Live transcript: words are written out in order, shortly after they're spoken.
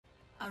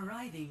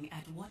Arriving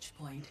at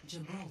Watchpoint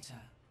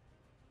Gibraltar.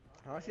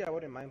 Honestly, I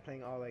wouldn't mind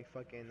playing all like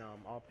fucking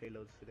all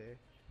payloads today.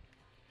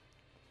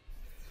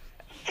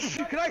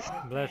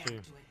 Bless you.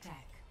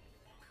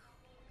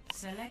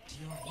 Select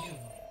your hero.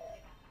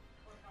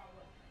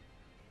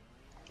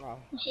 Oh,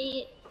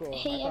 Hey, cool.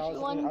 hey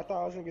everyone. I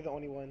thought I was gonna be the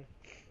only one.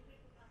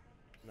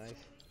 Nice.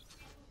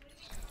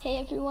 Hey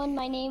everyone,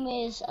 my name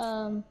is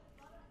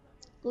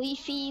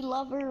Leafy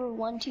Lover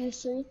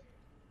 123,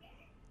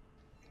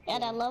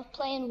 and I love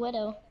playing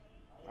Widow.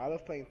 I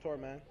love playing Thor,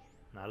 man.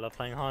 I love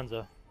playing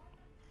Hanzo.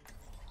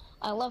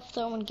 I love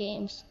throwing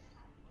games.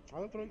 I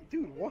love throwing.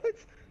 Dude, what?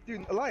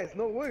 Dude, Elias,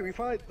 no way. We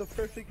found the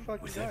perfect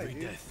fucking With guy, every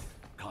dude. death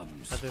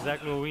comes That's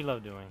exactly what we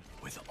love doing.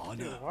 with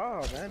honor. Dude,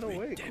 wow, man, no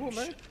way. Cool,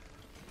 man.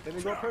 Then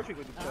we go perfect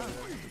with each other.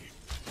 Man.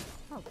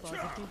 How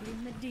positively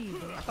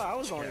medieval. I thought I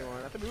was the only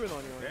one. I thought we were the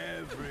only one.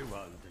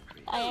 Everyone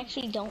agrees. I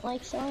actually don't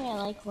like throwing,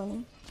 I like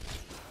winning.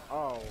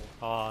 Oh.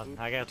 Oh,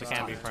 I guess we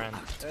can't be friends.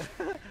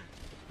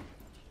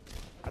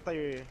 I thought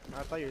you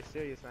were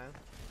serious, man.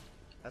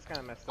 That's kind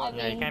of messed up.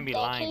 Yeah, you can't be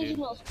lying, dude.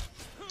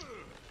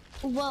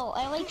 Well,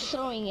 I like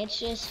throwing, it's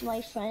just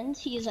my friend,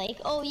 he's like,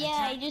 oh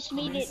yeah, I just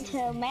made it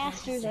to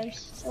Masters, I'm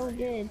so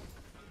good.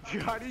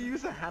 Dude, how do you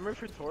use a hammer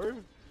for Thor?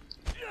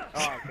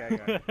 Oh, okay, I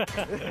got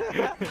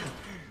it.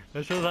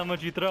 That shows how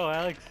much you throw,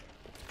 Alex.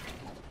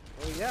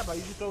 Well, yeah, but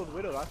you just throw with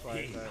Widow, that's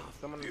why.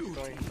 Someone is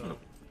throwing, so.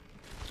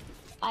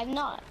 I'm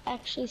not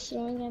actually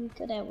throwing, I'm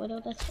good at Widow,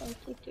 that's why I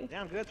picked her.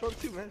 Yeah, I'm good at Thor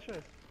too, man, sure.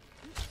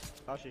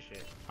 How's your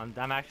shit? I'm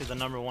actually the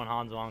 #1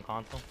 Hanzo on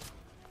console.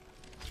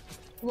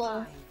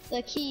 Well,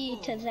 the key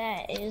to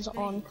that is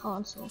on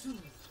console.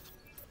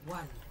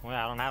 One. Well,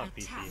 I don't have a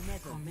PC.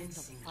 Never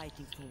stop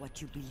fighting for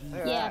what you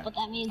believe. Yeah, but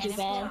that means you're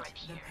bad. The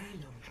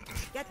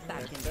payload. Get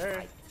back in the Sir.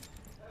 fight.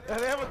 Yeah,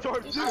 they have a Thor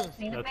too!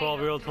 The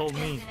 12-year-old told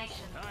me.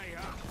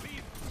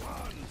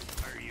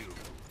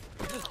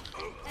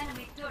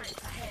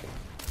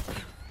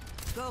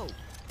 Go.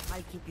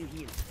 I'll keep you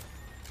healed.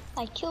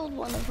 I killed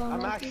one of them.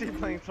 I'm actually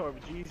playing Thor,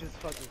 but Jesus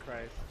fucking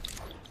Christ.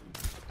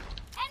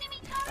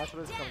 That's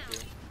what it's come to.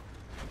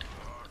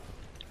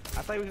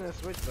 I thought he was gonna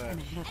switch, but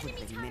And half of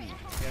the minion.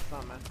 yeah, it's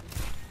not, man.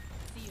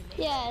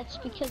 Yeah, it's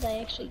because I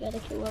actually gotta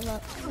kill him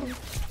up.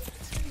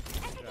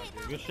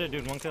 Good shit,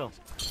 dude. 1 kill.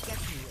 Get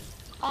healed.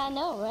 I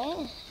know,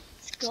 right?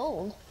 It's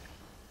gold.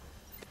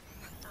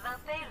 That's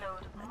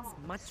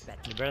much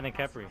better. You're better than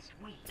Kepri.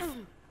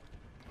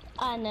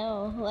 I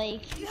know,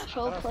 like,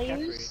 pro Shut up,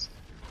 players.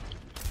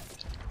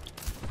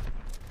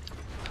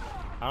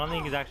 I don't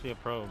think he's actually a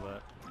pro,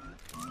 but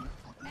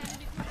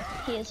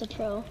He is a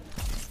pro.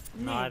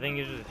 no, I think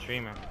he's just a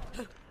streamer.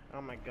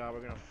 Oh my god,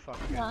 we're gonna fuck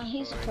Nah,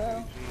 he's a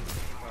pro. Jesus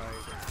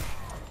Christ.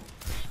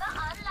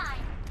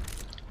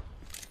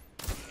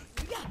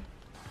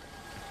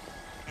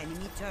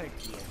 Enemy turret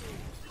here.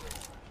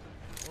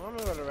 Well, I'm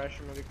gonna go to the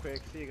restroom really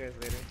quick. See you guys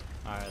later.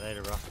 Alright,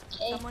 later, bro.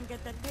 Okay. Someone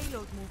get that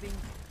payload moving.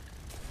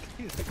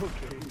 He's like,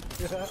 okay.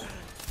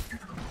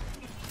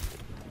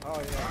 Oh,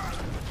 yeah.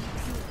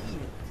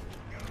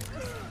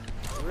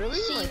 Really?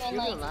 See you Like, in you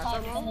like didn't last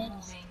 5 that long?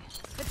 minutes.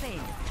 The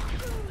pain.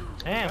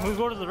 Damn, who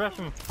go to the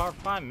restroom for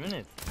 5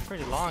 minutes? It's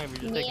pretty long if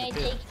you're just Me, I taking a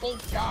piss. take big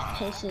fat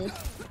pisses.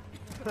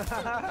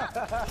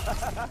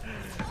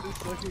 This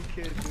fucking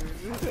kid,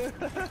 dude.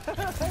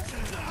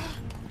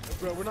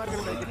 Bro, we're not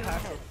gonna make it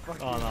past the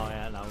fucking. Oh no,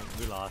 yeah, no,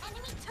 we lost.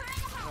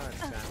 God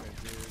damn it,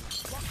 dude.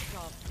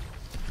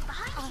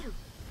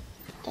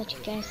 Thought you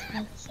guys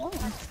had some. I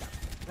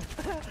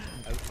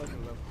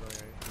fucking love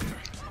Zoe.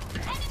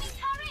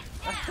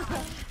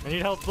 I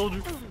need help, soldier.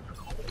 Not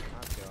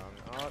going.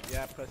 Oh,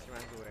 yeah, plus he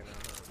runs away now,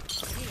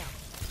 huh?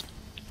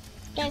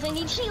 Guys, I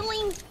need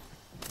healing!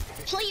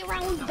 Play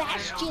around with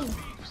Bastion!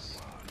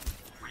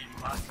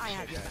 I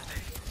have your back.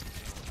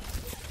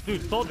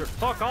 Dude, soldier,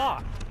 fuck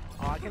off!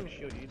 Oh, I can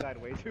shield you. You died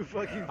way too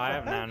fucking fast. I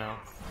have nano.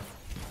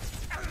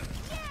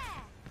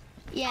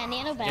 Yeah,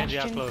 Nano Genji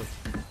out Bastion. close.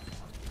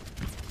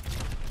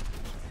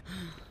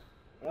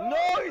 No,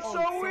 he's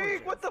so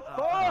weak! What the fuck?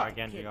 Alright,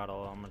 Genji got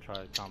all. I'm gonna try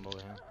to combo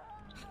with him.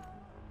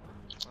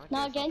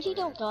 No, Genji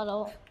don't got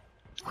ult.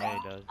 Yeah,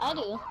 he does. I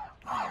do.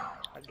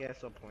 I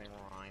guess I'll play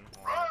line.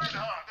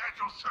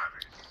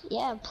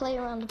 Yeah, play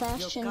around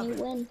Bastion, you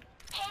win.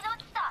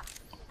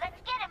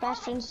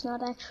 Bastion's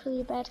not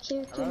actually a bad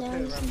character now.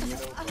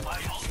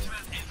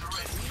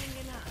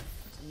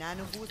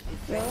 Nano boost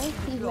is ready Really? to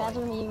You'd deploy.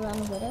 rather me run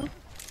Widow?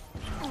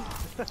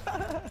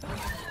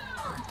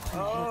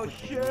 Oh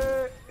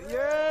shit!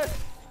 Yes!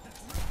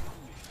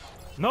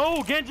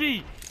 No,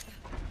 Genji!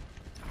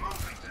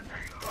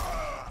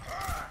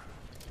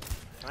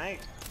 Right?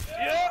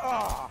 Yeah!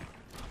 Oh.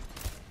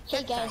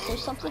 Hey guys,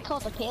 there's something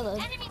called a payload.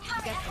 Get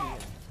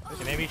healed.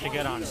 Okay, maybe you should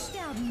get on it.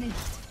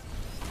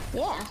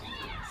 Yeah,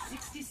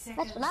 60 seconds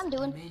that's what I'm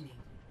doing. remaining.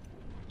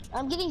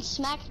 I'm getting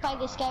smacked by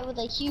this guy with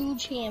a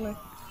huge hammer.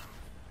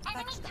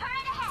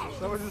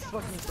 So is this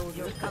fucking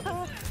soldier.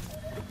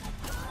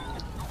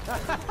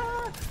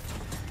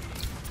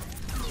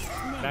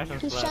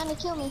 Bastion's He's flat. trying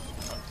to kill me.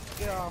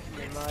 Get off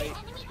me, mate.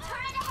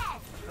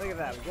 Look at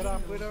that. Get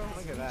off, Widow.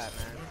 Look at that,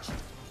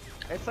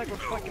 man. It's like a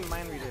fucking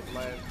mind reader,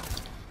 like.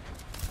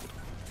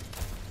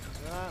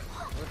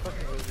 We're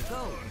fucking losing.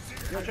 Go.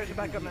 Yo, Tracer,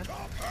 back up, man.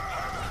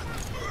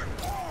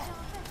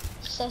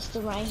 Says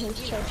the Ryan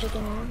who's charging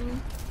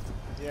him.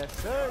 Yes,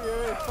 sir. You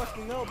already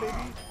fucking know,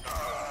 baby.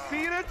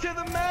 Feed it to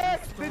the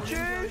max,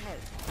 bitches.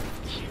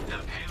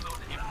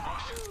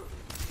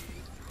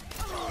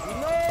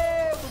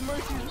 No, the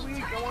Mercy's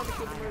weak. I want to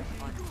kill the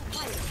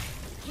Mercy.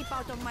 Keep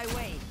out of my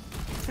way.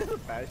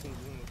 Bastion's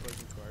in the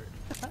fucking cart.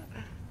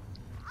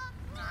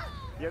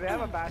 Yeah, they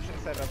have a Bastion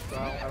set up, so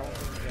I don't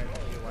think you guys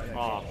see why that.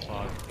 Oh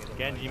fuck.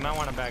 Genji, you might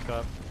want to back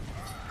up.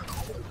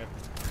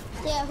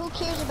 Yeah, who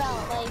cares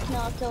about like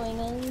not going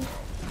in?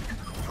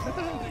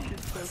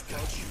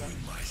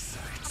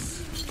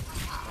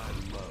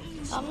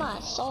 I'm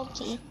not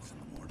salty.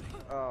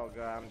 Oh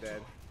god, I'm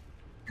dead.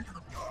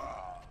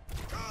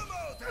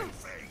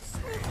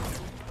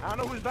 I don't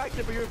know who's back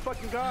there, but you're a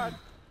fucking god.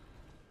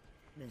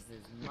 This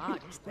is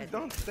much better.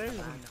 Don't stay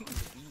with me.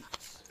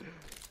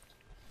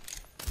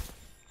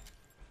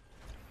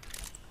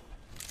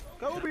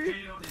 Kobe!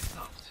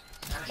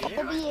 I'll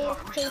be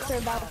AFK for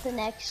about the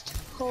next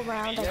whole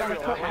round. I gotta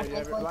put my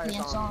big boy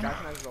pants on.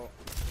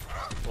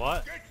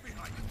 What?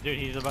 Dude,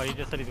 he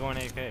just said he's going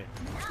AK.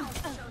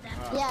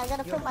 Yeah, I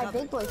gotta put my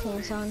big boy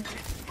pants on.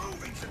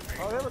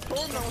 Oh, they have a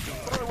torn now.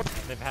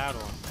 They've had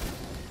one.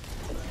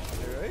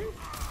 Really?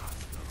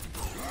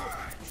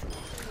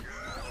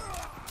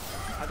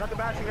 I got the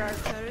Bastion,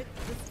 guys. Turret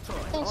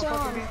destroyed. Thanks, I'll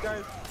fucking on. these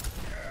guys.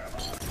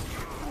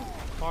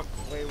 Fuck.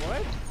 Wait,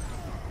 what?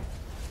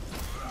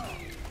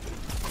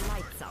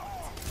 Lights out.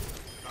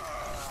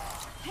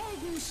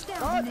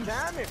 God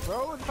damn it,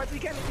 bro. The fact that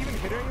you can't even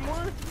hit her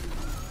anymore?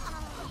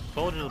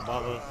 Soldiers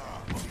above us.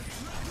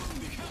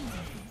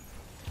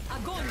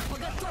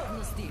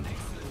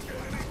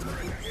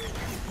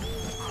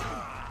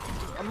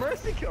 A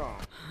Mercy kill.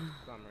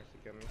 It's not Mercy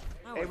kill me.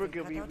 Hey, we're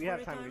good. We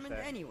have time to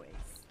reset. Anyways.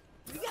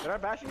 Did our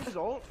Bastion use his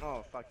ult?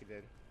 Oh, fuck, he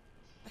did.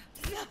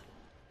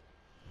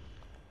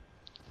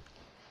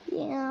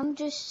 Yeah, I'm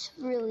just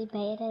really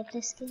bad at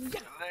this game. Name's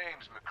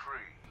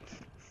McCree.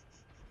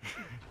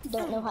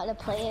 Don't know how to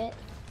play it.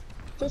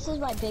 This is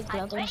my big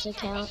brother's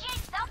account.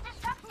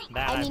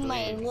 That I mean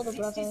my believe. little 60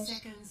 brother's.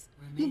 seconds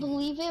You remaining.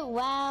 believe it?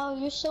 Wow,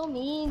 you're so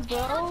mean,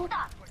 bro.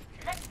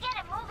 Let's get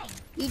it moving.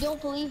 You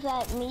don't believe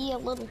that me, a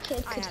little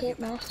kid, could hit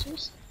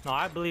masters? No,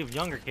 I believe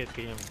younger kids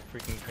can even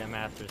freaking get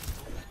masters.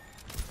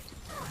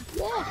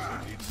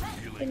 Yeah.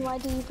 Then why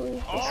do you believe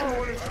this? Oh,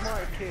 what a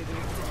smart kid, dude.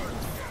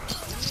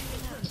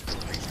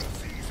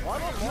 Why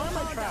am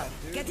I trash,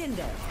 dude? Get in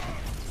there.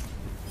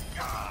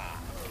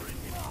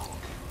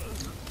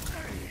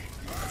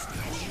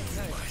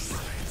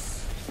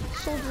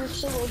 Soldier's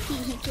so OP,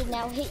 he can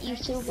now hit you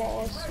through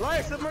walls.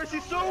 Lights, the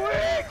Mercy's so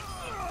weak!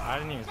 I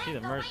didn't even see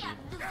the Mercy.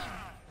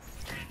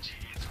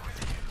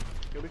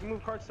 Yeah, we can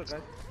move cards still,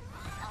 guys.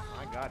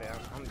 I got it.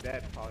 I'm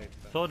dead, probably.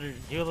 Soldier,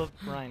 heal up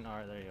Ryan.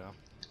 Alright, there you go.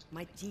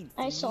 My team.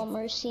 I saw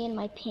Mercy in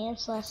my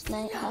pants last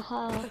night,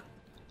 haha.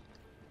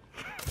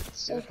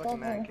 So You're fucking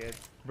clever. mad, kid.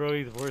 Bro,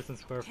 he's worse than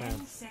Square 10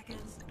 Pants.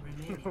 seconds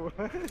remaining. What?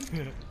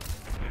 Enemy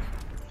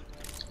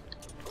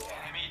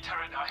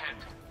turret ahead.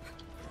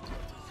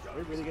 Are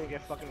we really gonna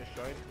get fucking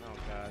destroyed? Oh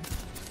god.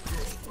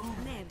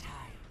 Man.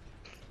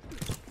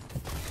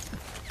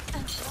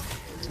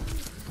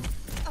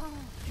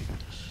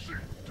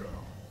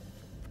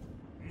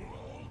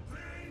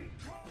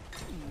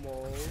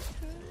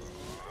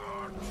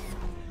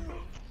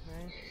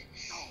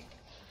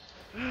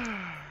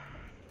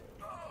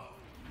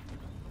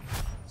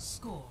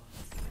 Score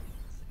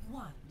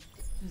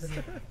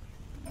 1-0.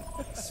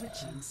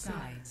 Switching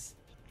sides.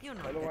 You know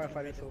I don't know why I that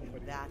find you it so better funny.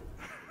 than that.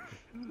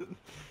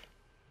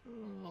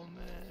 Oh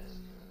man.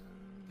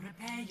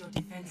 Prepare your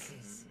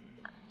defenses.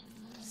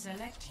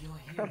 Select your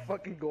I'm hero.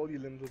 fucking Goldie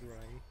limbs with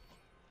Ryan.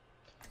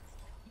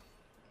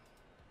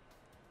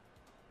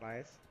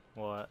 Nice.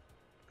 What?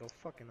 Go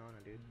fucking on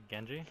it, dude.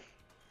 Genji?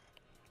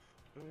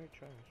 Oh, you're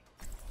trash.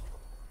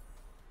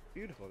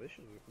 Beautiful.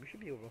 We should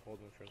be able to hold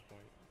in the first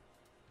point.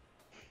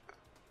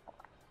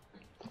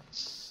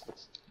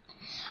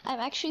 I'm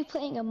actually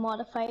playing a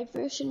modified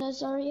version of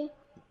Zarya.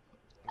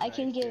 I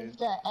can Nice, give dude.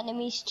 the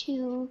enemies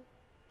 2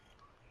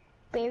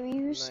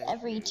 barriers Nice,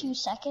 every dude. 2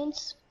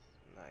 seconds.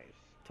 Nice.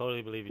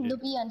 Totally believe you They'll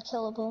did. be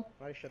unkillable.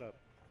 Nice, shut up.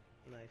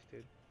 Nice,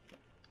 dude.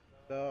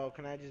 So,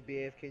 can I just be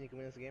AFK and you can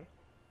win this game?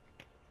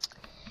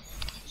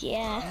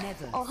 Yeah,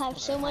 Never. I'll have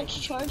so much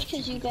charge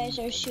because you guys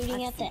are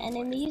shooting at the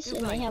enemies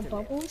and they have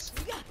bubbles.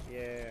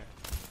 Yeah.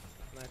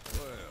 Nice.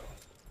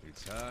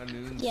 It's high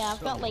noon. Yeah,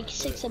 I've got like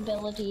 6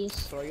 abilities.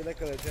 So, are you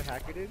like a legit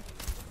hacker, dude?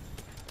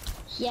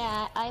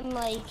 Yeah, I'm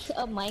like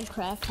a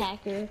Minecraft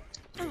hacker.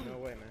 No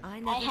way,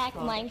 man. I hack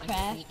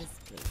Minecraft.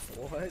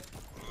 What?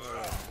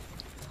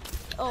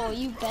 Oh,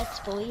 you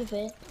best believe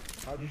it.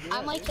 How'd you do I'm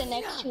that, like dude? the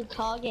next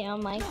Hokage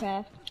on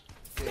Minecraft.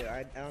 Dude,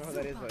 I don't know who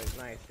that is, but it's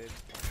nice, dude.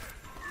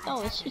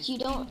 Oh, it's, you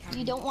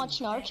don't watch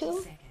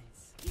Naruto?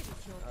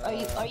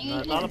 Seconds. Are you No,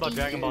 it's even all about deep?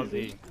 Dragon Ball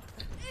Z.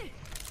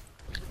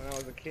 When I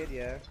was a kid,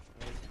 yeah.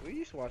 We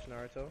used to watch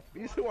Naruto.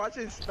 We used to watch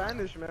it in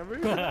Spanish, remember?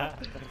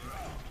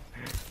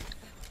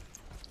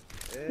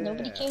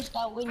 Nobody cares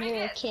about when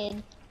you're a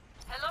kid.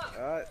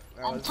 I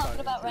I'm was talking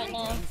about right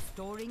now.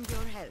 Restoring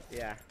your health.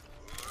 Yeah.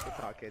 Good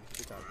talk, kid.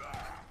 Good talk.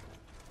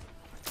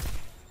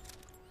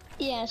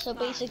 Yeah, so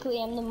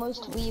basically I'm the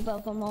most weeb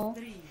of them all.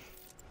 3.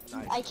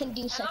 Nice. I can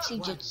do sexy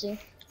jutsu.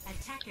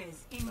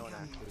 Attackers No one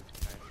incoming. actually.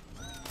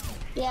 Nice.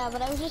 Yeah,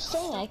 but I was just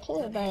saying I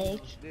could,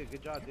 like... Dude,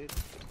 good job, dude.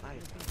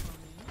 Nice.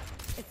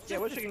 It's Yeah, I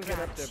wish just I can a get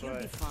up there, scratch.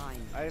 You'll be but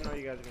fine. I didn't know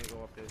you guys were gonna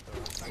go up there, so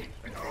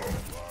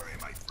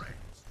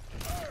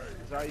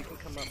Zara, you can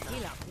come up now.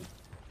 Heal up.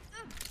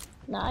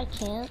 No, I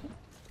can't.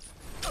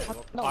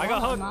 No, I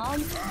got hooked.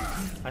 Mom.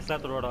 I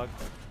slapped the Roadhog.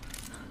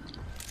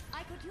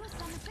 I could use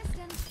some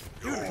assistance.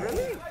 Dude,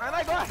 really? And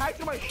I got hacked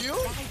to my shield?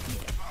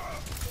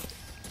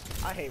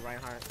 I hate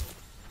Reinhardt.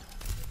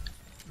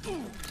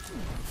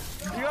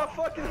 You got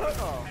fucking hooked.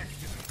 Oh.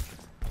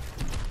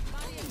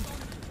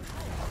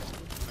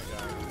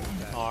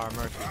 Oh, our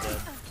Mercy's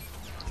dead.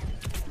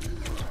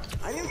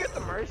 I didn't get the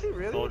mercy,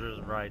 really? Soldier's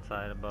right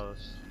side of both.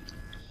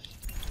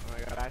 Oh my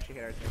god, I actually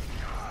hit our team.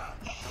 Oh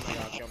my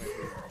god, kill me,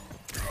 please.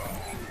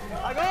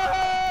 I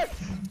got it!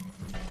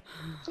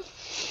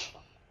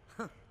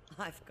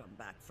 I've come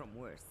back from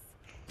worse.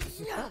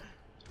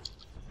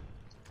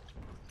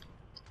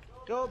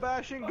 Go,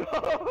 Bastion,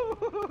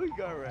 go! We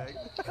got wrecked.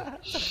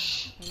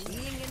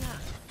 Healing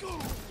enough.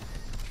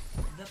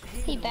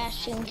 Hey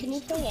Bastion, can you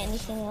play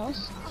anything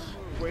else?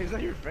 Wait, is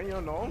that your friend? You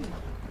don't know him?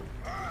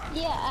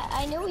 Yeah,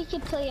 I know we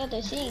could play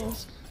other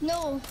things.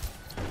 No,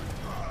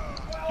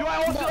 Yo,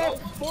 I ulted No. out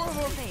 4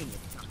 of them!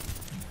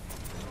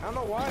 I don't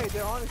know why,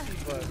 they're honestly,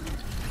 but...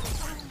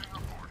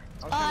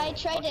 I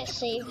tried to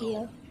save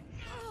you.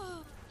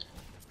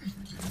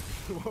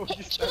 Can I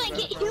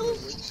get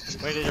heals?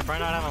 Wait, did your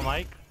friend not have a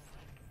mic?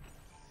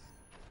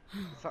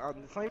 It's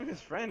not even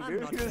his friend, I'm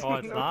dude. not- He doesn't Oh,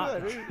 it's know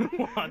not? that, dude.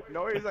 What?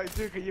 No, he's like,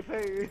 dude, can you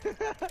play?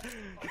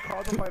 He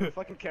called him by the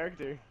fucking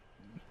character.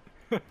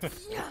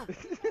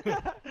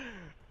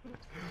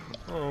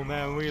 Oh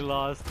man, we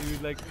lost,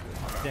 dude. Like,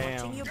 damn.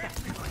 Watching your back.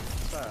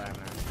 It's alright,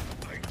 man.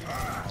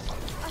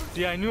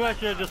 See, I knew I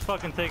should have just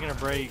fucking taken a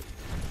break.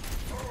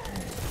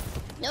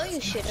 No,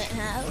 you shouldn't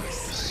have.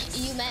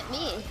 You met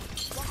me.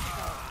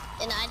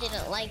 And I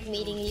didn't like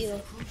meeting you.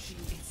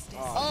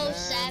 Oh, man,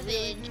 savage.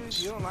 really, dude?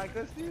 You don't like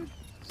us, dude?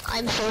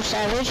 I'm so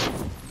savage.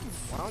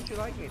 Why don't you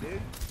like me,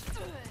 dude?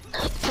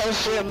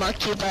 Cause you're a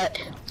monkey butt.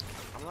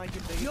 I'm like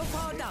your biggest You're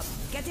fan, powered dude. up.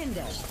 Get in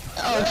there.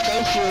 Oh,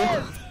 thank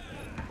you.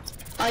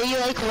 Are you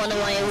like one of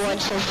my 1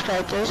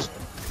 subscribers?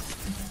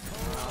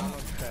 I'm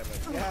upset,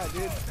 but yeah,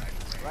 dude.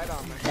 Right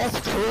on, man. That's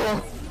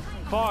cool.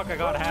 Fuck, I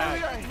got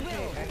hacked.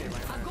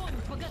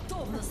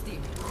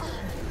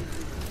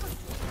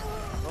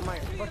 Oh my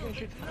fucking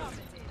shit.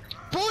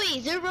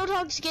 Boy, their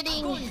Roadhog's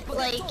getting,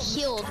 like,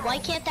 healed. Why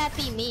can't that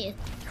be me?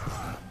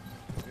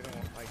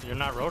 You're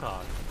not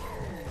Roadhog.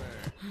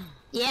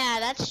 Yeah,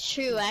 that's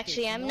true,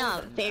 actually. I'm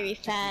not very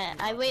fat.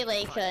 I weigh,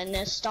 like, an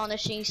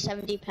astonishing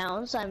 70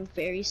 pounds. I'm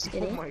very Oh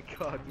skinny. my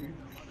god, dude.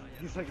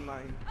 He's like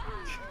 9.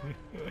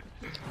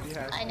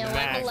 Yeah. I know,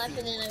 Max. I'm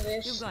 11 in a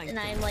wrist, and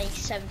I'm, like,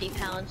 70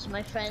 pounds.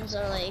 My friends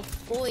are like,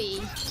 boy,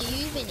 do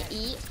you even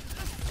eat?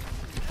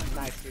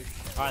 Nice, dude.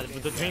 Alright,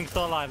 but the dream's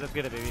still alive. Let's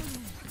get it, baby.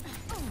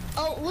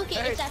 Oh, look at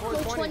Hey, it's at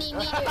 420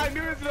 I meters.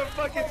 knew he was gonna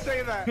fucking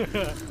say that.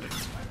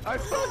 I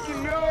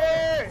fucking knew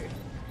it!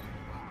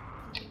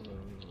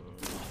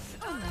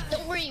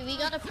 Don't worry, we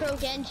got a pro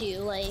Genju,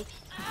 like...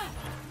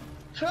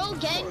 Pro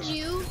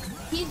Genju,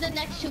 he's the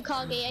next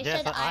Hokage. I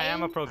Yes, said I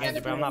am a pro and Genji,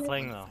 but I'm not pro-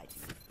 playing though.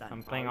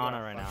 I'm playing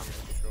Ana right now.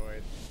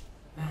 Destroyed.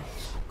 Match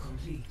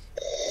complete.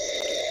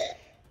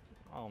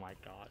 Oh my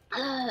god.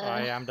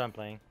 Alright, yeah, I'm done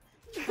playing.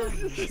 Oh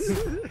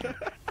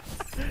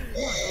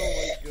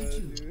my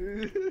god,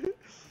 dude.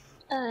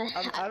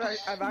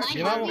 I've actually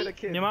You never been a might,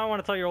 kid. you might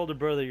want to tell your older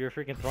brother you're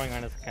freaking throwing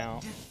on his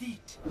account. Defeat.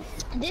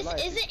 This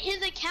Like- isn't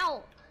his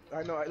account.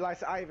 I know,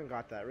 Eli-sIays, I even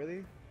got that,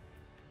 really?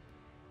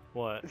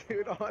 What?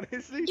 Dude,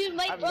 honestly? Dude,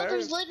 my I've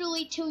brother's never-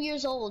 literally 2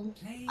 years old.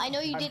 I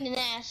know you didn't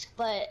ask,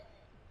 but...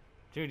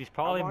 Dude, he's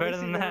probably I've better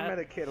honestly than never met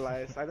that. a kid,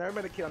 Eli-sIays. I've never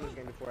met a kid on this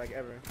game before, like,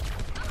 ever.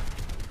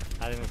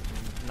 I didn't.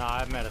 Nah,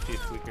 I've met a few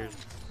squeakers.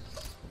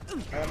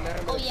 I've never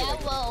met Oh a kid yeah,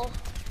 like well...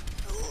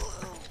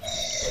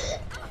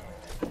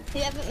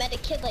 You haven't met a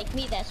kid like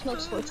me that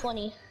smokes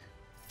 420.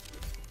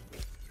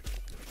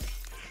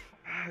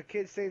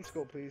 Kids, stay in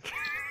school, please.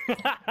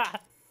 I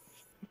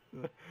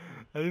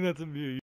think that's a view.